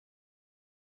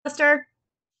Alistair.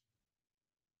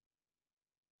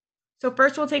 So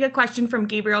first we'll take a question from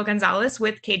Gabriel Gonzalez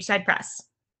with Cageside Press.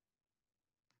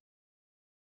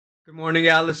 Good morning,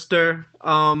 Alistair.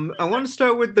 I want to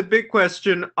start with the big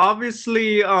question.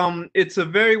 Obviously, it's a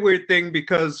very weird thing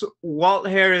because Walt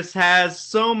Harris has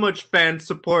so much fan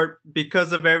support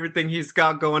because of everything he's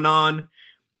got going on.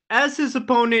 As his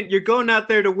opponent, you're going out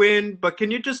there to win, but can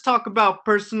you just talk about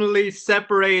personally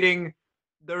separating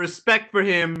the respect for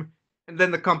him and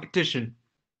then the competition?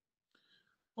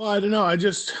 Well, I don't know. I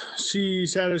just see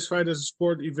Satisfied as a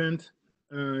sport event.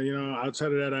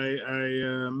 Outside of that,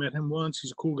 I met him once.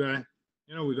 He's a cool guy.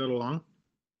 We got along.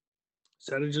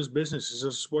 Saturday is just business. It's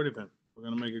just a sport event. We're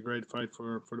gonna make a great fight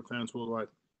for the fans worldwide.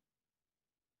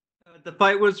 The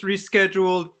fight was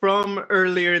rescheduled from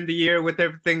earlier in the year with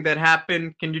everything that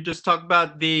happened. Can you just talk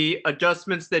about the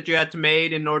adjustments that you had to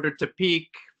make in order to peak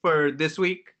for this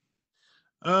week?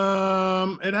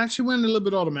 It actually went a little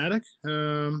bit automatic.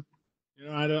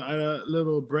 I had a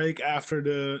little break after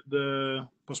the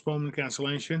postponement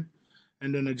cancellation,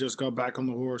 and then I just got back on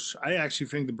the horse. I actually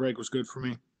think the break was good for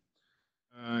me.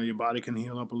 Your body can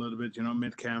heal up a little bit,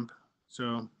 mid camp.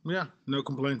 So yeah, no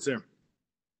complaints there.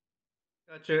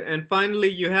 Gotcha. And finally,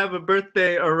 you have a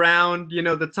birthday around,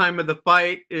 the time of the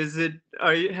fight.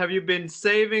 Have you been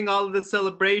saving all of the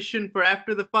celebration for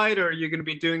after the fight, or are you going to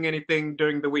be doing anything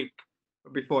during the week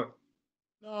or before?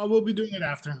 No, we'll be doing it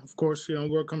after, of course.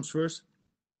 Work comes first,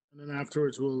 and then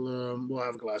afterwards we'll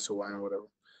have a glass of wine or whatever.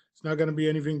 It's not going to be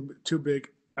anything too big.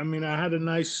 I mean, I had a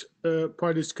nice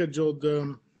party scheduled.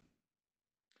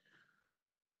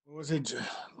 What was it?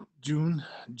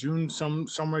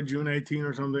 Somewhere June 18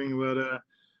 or something. But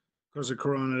because of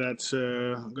Corona, that's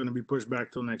going to be pushed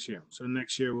back till next year. So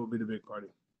next year will be the big party.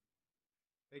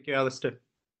 Thank you, Alistair.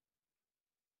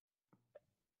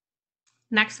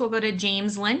 Next, we'll go to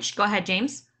James Lynch. Go ahead,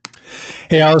 James.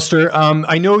 Hey, Alistair.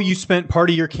 I know you spent part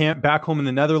of your camp back home in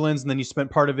the Netherlands, and then you spent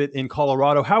part of it in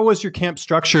Colorado. How was your camp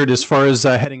structured as far as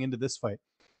heading into this fight?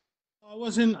 I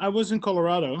was in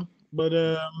Colorado, but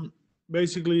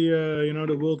basically,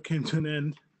 the world came to an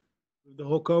end with the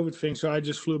whole COVID thing. So I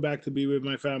just flew back to be with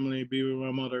my family, be with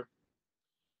my mother,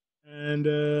 and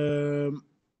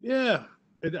yeah,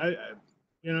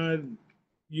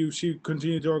 UFC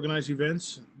continued to organize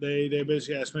events. They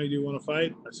basically asked me, "Do you want to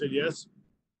fight?" I said yes.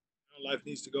 Life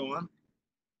needs to go on.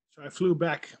 So I flew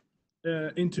back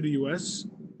into the US.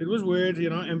 It was weird,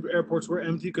 airports were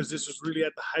empty because this was really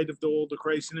at the height of all the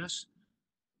craziness.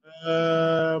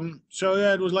 So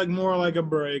yeah, it was like more like a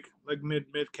break, like mid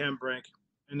camp break,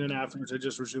 and then afterwards I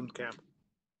just resumed camp.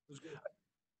 It was good.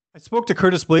 I spoke to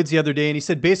Curtis Blades the other day, and he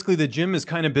said basically the gym is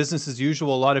kind of business as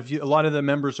usual. A lot of the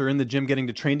members are in the gym getting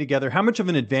to train together. How much of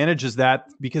an advantage is that?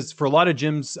 Because for a lot of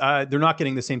gyms, they're not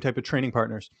getting the same type of training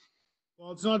partners.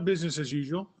 Well, it's not business as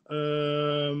usual.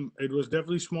 It was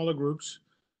definitely smaller groups,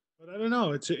 but I don't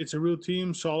know. It's a real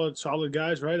team, solid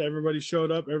guys, right? Everybody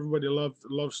showed up. Everybody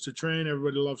loves to train.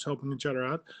 Everybody loves helping each other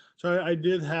out. So I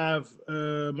did have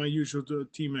my usual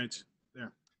teammates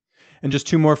there. And just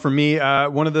two more for me.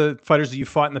 One of the fighters that you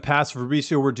fought in the past,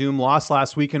 Fabricio Werdum, lost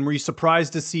last week. And were you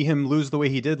surprised to see him lose the way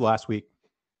he did last week?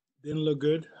 Didn't look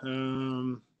good.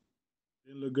 Didn't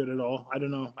look good at all. I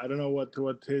don't know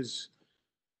what his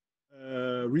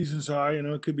reasons are.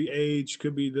 It could be age,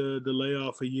 could be the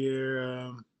layoff a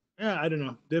year. Yeah, I don't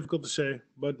know. Difficult to say,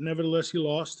 but nevertheless, he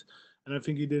lost, and I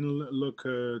think he didn't look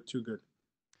too good.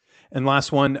 And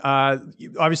last one,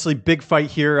 obviously big fight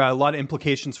here, a lot of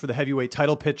implications for the heavyweight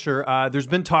title picture. There's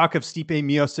been talk of Stipe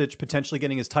Miocic potentially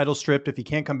getting his title stripped if he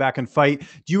can't come back and fight.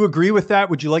 Do you agree with that?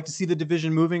 Would you like to see the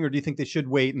division moving, or do you think they should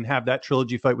wait and have that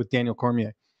trilogy fight with Daniel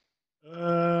Cormier?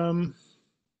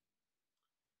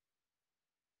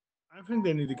 I think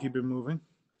they need to keep it moving.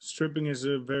 Stripping is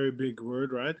a very big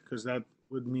word, right? Because that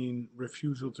would mean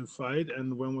refusal to fight.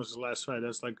 And when was the last fight?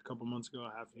 That's like a couple months ago,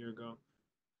 half a year ago.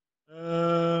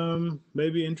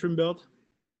 Maybe interim belt.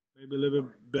 Maybe a little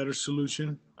bit better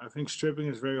solution. I think stripping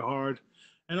is very hard.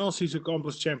 And also, he's an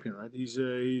accomplished champion, right? He's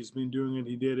been doing it.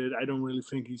 He did it. I don't really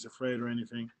think he's afraid or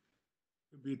anything.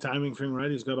 Could be a timing thing, right?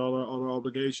 He's got all the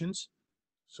obligations.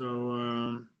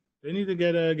 So they need to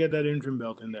get that interim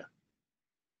belt in there.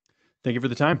 Thank you for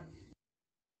the time.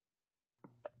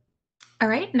 All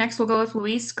right, next we'll go with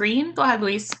Louise Green. Go ahead,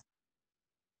 Louise.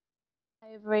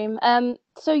 Hi, Overeem.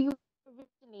 So you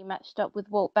originally matched up with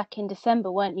Walt back in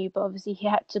December, weren't you? But obviously he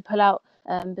had to pull out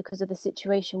because of the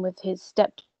situation with his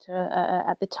stepdaughter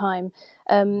at the time.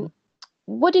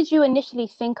 What did you initially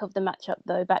think of the matchup,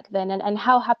 though, back then? And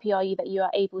how happy are you that you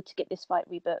are able to get this fight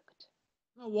rebooked?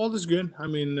 No, Walt is good. I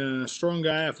mean, strong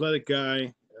guy, athletic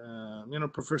guy.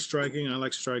 Prefer striking. I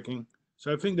like striking.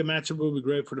 So I think the matchup will be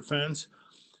great for the fans.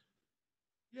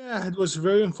 Yeah, it was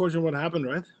very unfortunate what happened,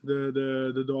 right?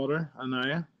 The daughter,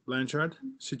 Anaya Blanchard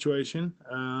situation.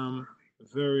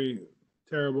 Very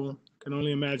terrible. Can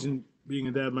only imagine being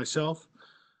a dad myself.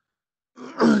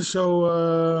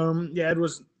 So yeah, it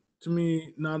was to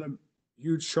me not a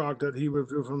huge shock that he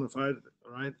withdrew from the fight,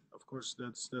 right? Of course,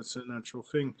 that's a natural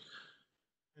thing.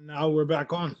 And now we're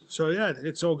back on. So yeah,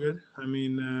 it's all good. I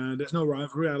mean, there's no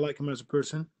rivalry. I like him as a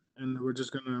person, and we're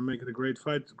just gonna make it a great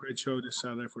fight, a great show this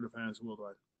Saturday for the fans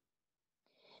worldwide.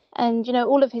 And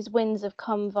all of his wins have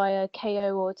come via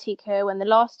KO or TKO, and the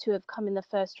last two have come in the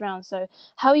first round. So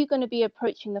how are you going to be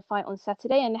approaching the fight on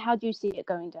Saturday, and how do you see it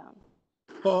going down?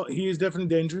 Well, he is definitely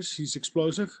dangerous. He's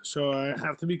explosive, so I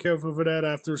have to be careful for that.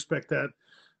 I have to respect that.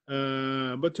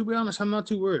 But to be honest, I'm not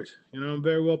too worried. I'm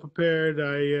very well prepared.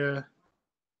 I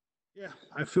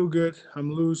feel good.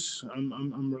 I'm loose.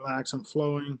 I'm relaxed. I'm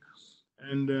flowing,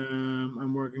 and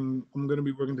I'm working. I'm going to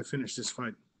be working to finish this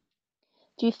fight.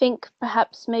 Do you think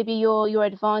perhaps maybe your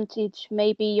advantage,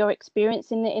 maybe your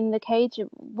experience in the cage?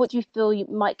 What do you feel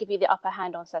might give you the upper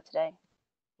hand on Saturday?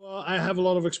 Well, I have a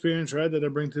lot of experience, right, that I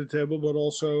bring to the table, but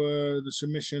also the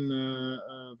submission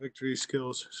victory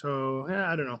skills. So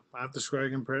yeah, I don't know. I have the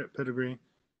striking pedigree.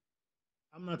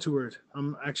 I'm not too worried.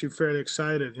 I'm actually fairly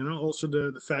excited. Also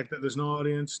the fact that there's no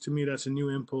audience, to me, that's a new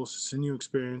impulse. It's a new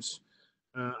experience.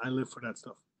 I live for that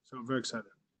stuff. So I'm very excited.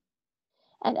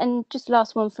 And just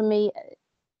last one from me.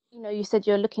 You said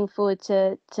you're looking forward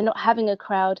to not having a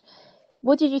crowd.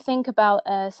 What did you think about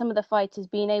some of the fighters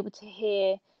being able to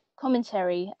hear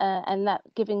commentary and that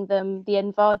giving them the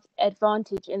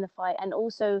advantage in the fight? And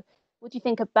also, what do you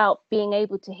think about being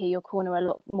able to hear your corner a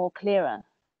lot more clearer?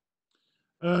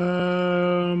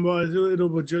 Well,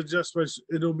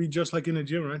 it'll be just like in the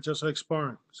gym, right? Just like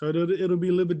sparring. So it'll be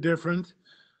a little bit different.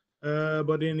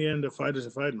 But in the end, a fight is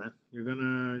a fight, man. You're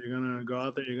gonna go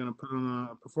out there. You're gonna put on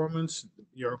a performance.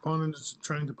 Your opponent is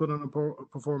trying to put on a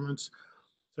performance.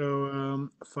 So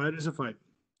a fight is a fight,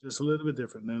 just a little bit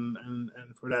different. And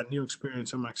for that new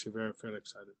experience, I'm actually very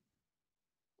excited.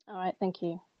 All right, thank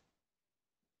you.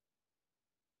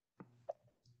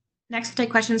 Next, we'll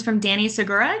take questions from Danny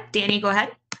Segura. Danny, go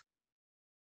ahead.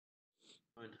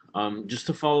 Just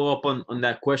to follow up on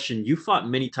that question, you fought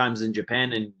many times in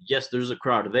Japan, and yes, there's a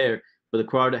crowd there, but the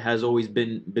crowd has always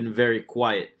been very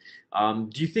quiet. Do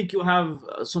you think you'll have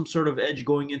some sort of edge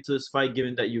going into this fight,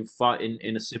 given that you've fought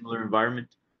in a similar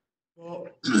environment? Well,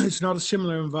 it's not a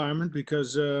similar environment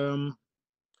because the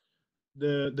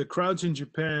crowds in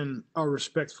Japan are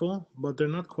respectful, but they're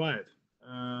not quiet.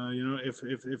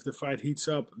 If the fight heats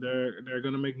up, they're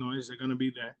gonna make noise. They're gonna be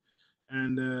there,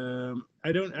 and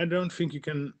I don't think you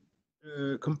can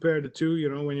compare the two.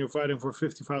 When you're fighting for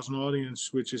 50,000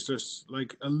 audience, which is just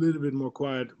like a little bit more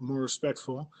quiet, more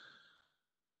respectful.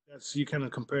 You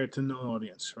cannot compare it to no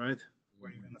audience, right?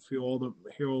 Where you're gonna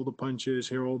hear all the punches,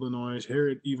 hear all the noise, hear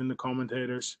it, even the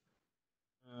commentators.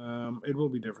 It will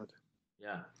be different.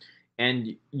 Yeah.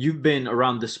 And you've been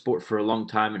around the sport for a long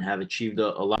time and have achieved a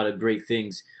lot of great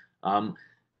things.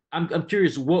 I'm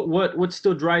curious, what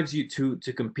still drives you to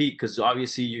compete? Because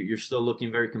obviously you're still looking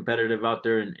very competitive out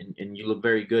there, and you look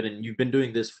very good, and you've been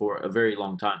doing this for a very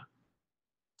long time.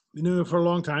 Been doing it for a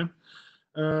long time.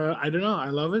 I don't know. I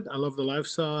love it. I love the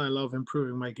lifestyle. I love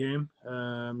improving my game.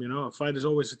 A fight is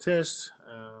always a test.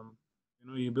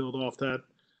 You build off that,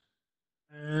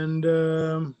 and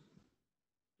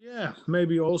yeah,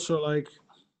 maybe also like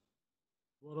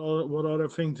what other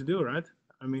thing to do, right?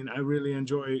 I mean, I really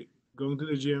enjoy going to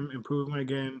the gym, improving my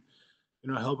game,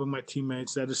 helping my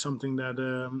teammates. That is something that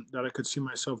I could see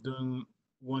myself doing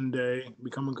one day,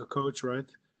 becoming a coach, right?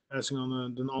 Passing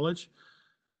on the knowledge.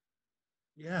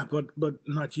 Yeah, but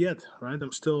not yet, right?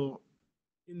 I'm still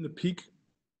in the peak,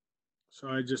 so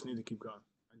I just need to keep going.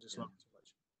 I just love it so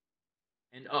much.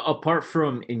 And apart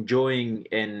from enjoying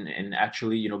and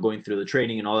actually, going through the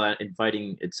training and all that and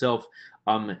fighting itself,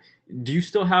 do you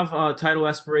still have title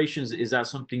aspirations? Is that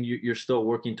something you're still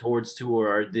working towards too,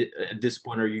 or at this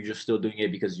point are you just still doing it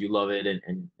because you love it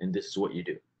and this is what you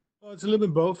do? Well, it's a little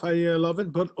bit both. I love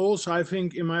it, but also I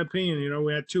think, in my opinion,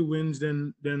 we had 2 wins.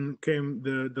 Then came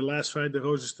the last fight, the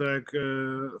Rozenstruik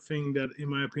thing. That, in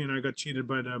my opinion, I got cheated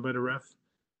by the ref.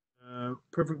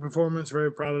 Perfect performance.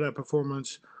 Very proud of that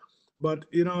performance. But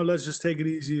let's just take it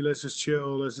easy. Let's just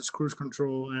chill. Let's just cruise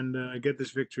control and get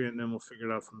this victory, and then we'll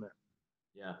figure it out from there.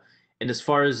 Yeah. And as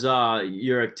far as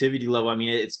your activity level, I mean,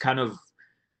 it's kind of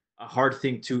a hard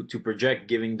thing to project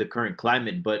given the current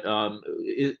climate. But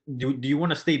do you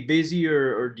want to stay busy,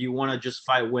 or do you want to just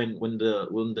fight when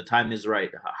the time is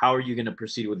right? How are you going to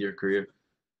proceed with your career?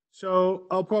 So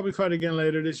I'll probably fight again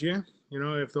later this year, You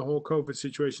know, if the whole COVID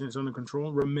situation is under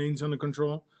control, remains under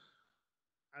control.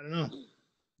 I don't know.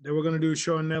 They were going to do a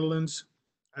show in Netherlands.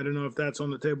 I don't know if that's on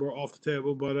the table or off the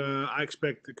table, but I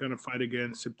expect to kind of fight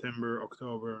again September,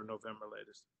 October, November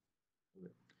latest.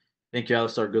 Thank you,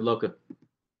 Alistair. Good luck.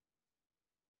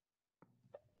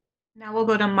 Now we'll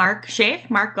go to Mark Shave.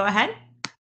 Mark, go ahead.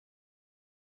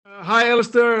 Hi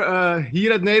Alistair,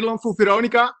 hier uit Nederland voor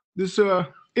Veronica. Dus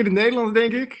in het Nederlands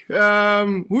denk ik.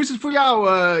 Hoe is het voor jou?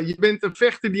 Je bent een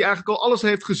vechter die eigenlijk al alles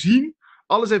heeft gezien,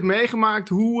 alles heeft meegemaakt.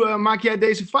 Hoe maak jij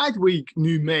deze Fight Week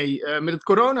nu mee met het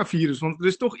coronavirus? Want er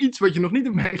is toch iets wat je nog niet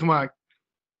hebt meegemaakt.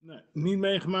 Nee, niet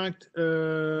meegemaakt.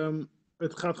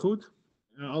 Het gaat goed.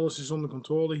 Alles is onder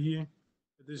controle hier.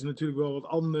 Het is natuurlijk wel wat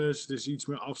anders. Er is iets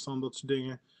meer afstand, dat soort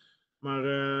dingen. Maar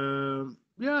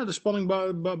ja, de spanning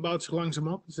bouwt zich langzaam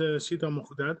op. Het ziet er allemaal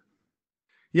goed uit.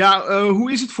 Ja,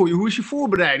 hoe is het voor je? Hoe is je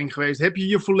voorbereiding geweest? Heb je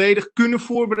je volledig kunnen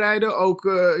voorbereiden, ook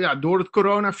ja, door het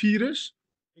coronavirus?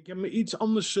 Ik heb me iets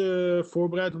anders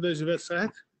voorbereid op deze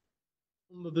wedstrijd.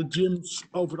 Omdat de gyms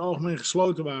over het algemeen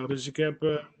gesloten waren. Dus ik heb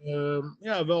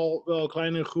ja, wel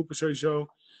kleine groepen sowieso.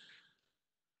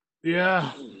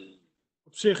 Ja,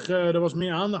 op zich, er was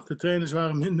meer aandacht. De trainers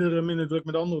waren minder druk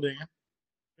met andere dingen.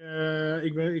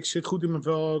 Ik zit goed in mijn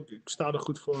vel, ik sta er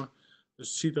goed voor. Dus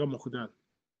het ziet er allemaal goed uit.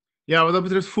 Ja, wat dat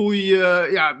betreft voel je,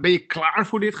 ja, ben je klaar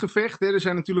voor dit gevecht? Hè? Er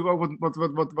zijn natuurlijk ook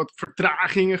wat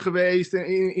vertragingen geweest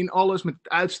in alles, met het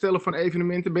uitstellen van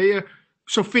evenementen. Ben je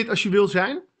zo fit als je wil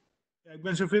zijn? Ja, ik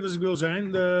ben zo fit als ik wil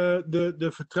zijn.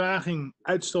 De vertraging,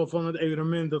 uitstel van het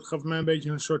evenement, dat gaf mij een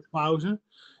beetje een soort pauze.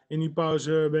 In die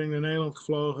pauze ben ik naar Nederland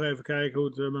gevlogen, even kijken hoe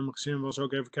het met mijn gezin was.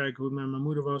 Ook even kijken hoe het met mijn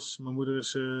moeder was. Mijn moeder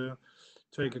is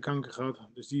 2 keer kanker gehad,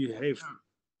 dus die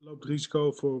loopt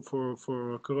risico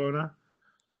voor corona.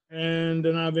 En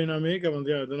daarna weer naar Amerika, want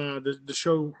ja, daarna de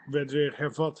show werd weer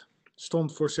hervat.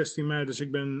 Stond voor 16 mei, dus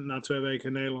ik ben na 2 weken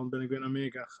in Nederland ben ik weer naar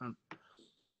Amerika gegaan.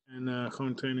 En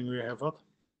gewoon training weer hervat.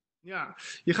 Ja,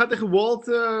 je gaat tegen Walt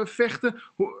vechten.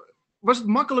 Was het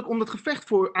makkelijk om dat gevecht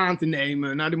voor aan te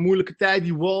nemen? Na de moeilijke tijd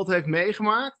die Walt heeft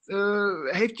meegemaakt.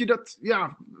 Heeft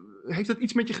dat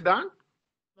iets met je gedaan?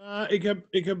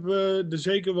 Ik heb er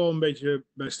zeker wel een beetje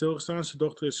bij stilgestaan. Zijn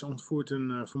dochter is ontvoerd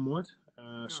en vermoord.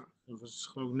 Dat was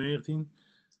geloof ik 19.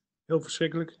 Heel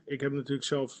verschrikkelijk. Ik heb natuurlijk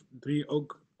zelf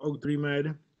ook 3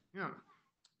 meiden. Ja.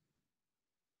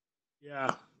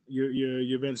 Ja,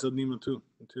 je wenst dat niemand toe,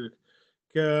 natuurlijk.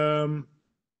 Ik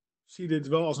zie dit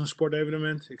wel als een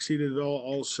sportevenement. Ik zie dit wel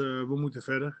als we moeten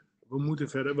verder. We moeten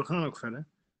verder. We gaan ook verder.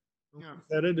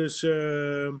 Verder. Dus,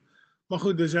 maar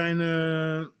goed, er zijn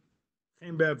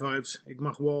geen bad vibes. Ik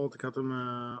mag Walt. Ik had hem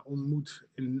ontmoet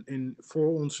voor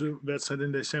onze wedstrijd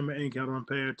in december. 1 keer hadden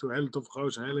we een PR toe. Hele toffe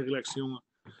gozer, hele relaxed jongen.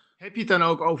 Heb je het dan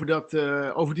ook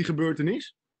over die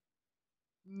gebeurtenis?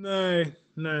 Nee.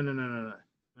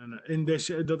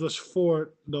 Dat was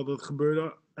voordat het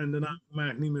gebeurde. En daarna heb ik hem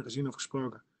eigenlijk niet meer gezien of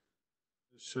gesproken.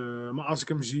 Dus, maar als ik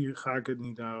hem zie, ga ik het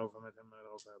niet daarover met hem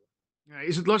erover hebben. Ja,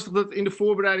 is het lastig dat in de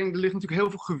voorbereiding, er ligt natuurlijk heel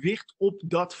veel gewicht op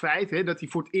dat feit, hè, dat hij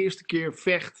voor het eerste keer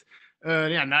vecht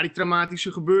na die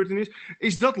traumatische gebeurtenis.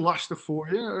 Is dat lastig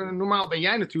voor je? Normaal ben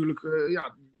jij natuurlijk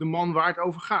de man waar het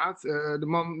over gaat. De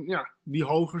man die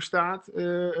hoger staat,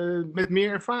 met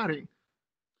meer ervaring.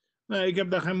 Nee, ik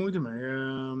heb daar geen moeite mee.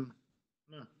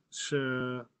 Het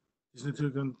is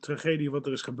natuurlijk een tragedie wat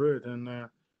er is gebeurd.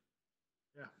 En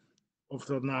of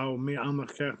dat nou meer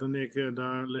aandacht krijgt dan ik,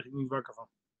 daar lig ik niet wakker van.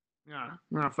 Ja,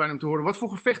 nou, fijn om te horen. Wat voor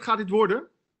gevecht gaat dit worden?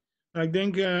 Nou, ik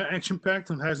denk action-packed,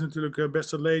 want hij is natuurlijk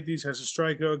best atletisch. Hij is een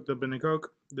striker ook, dat ben ik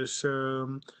ook. Dus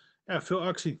veel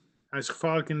actie. Hij is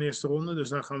gevaarlijk in de eerste ronde, dus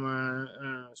daar gaan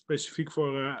we specifiek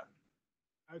voor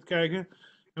uitkijken.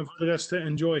 En voor de rest,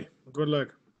 enjoy. Het wordt leuk,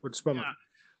 het wordt spannend. Ja.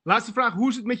 Laatste vraag, hoe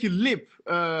is het met je lip?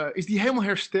 Is die helemaal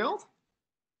hersteld?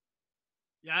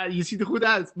 Ja, je ziet er goed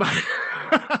uit.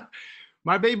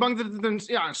 Maar ben je bang dat het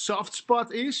een soft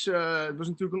spot is? Het was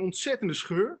natuurlijk een ontzettende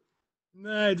scheur.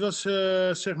 Nee, het was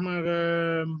na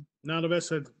de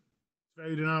wedstrijd, 2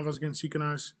 uur daarna was ik in het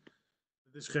ziekenhuis.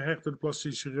 Het is gehecht door de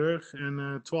plastische chirurg. En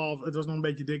het was nog een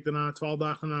beetje dik daarna. 12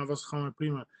 dagen daarna was het gewoon weer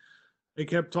prima. Ik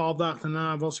heb 12 dagen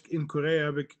daarna was ik in Korea,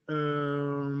 heb ik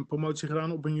promotie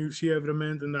gedaan op een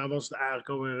UFC-evenement. En daar was het eigenlijk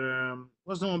alweer,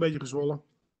 was het nog een beetje gezwollen.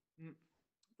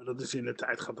 Maar dat is in de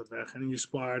tijd gaat het weg. En je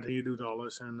spaart en je doet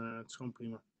alles. En het is gewoon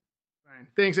prima.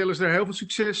 Thanks Alistair, heel veel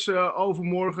succes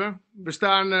overmorgen. We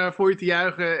staan voor je te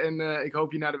juichen en ik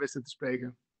hoop je na de wedstrijd te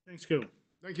spreken. Thanks, Gil.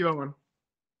 Dankjewel man.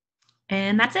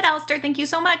 And that's it, Alistair. Thank you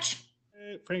so much.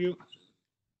 Thank you.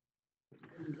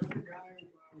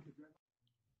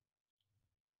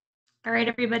 All right,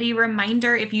 everybody,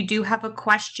 reminder, if you do have a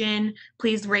question,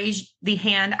 please raise the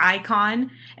hand icon.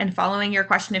 And following your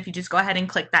question, if you just go ahead and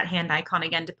click that hand icon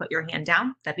again to put your hand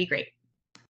down, that'd be great.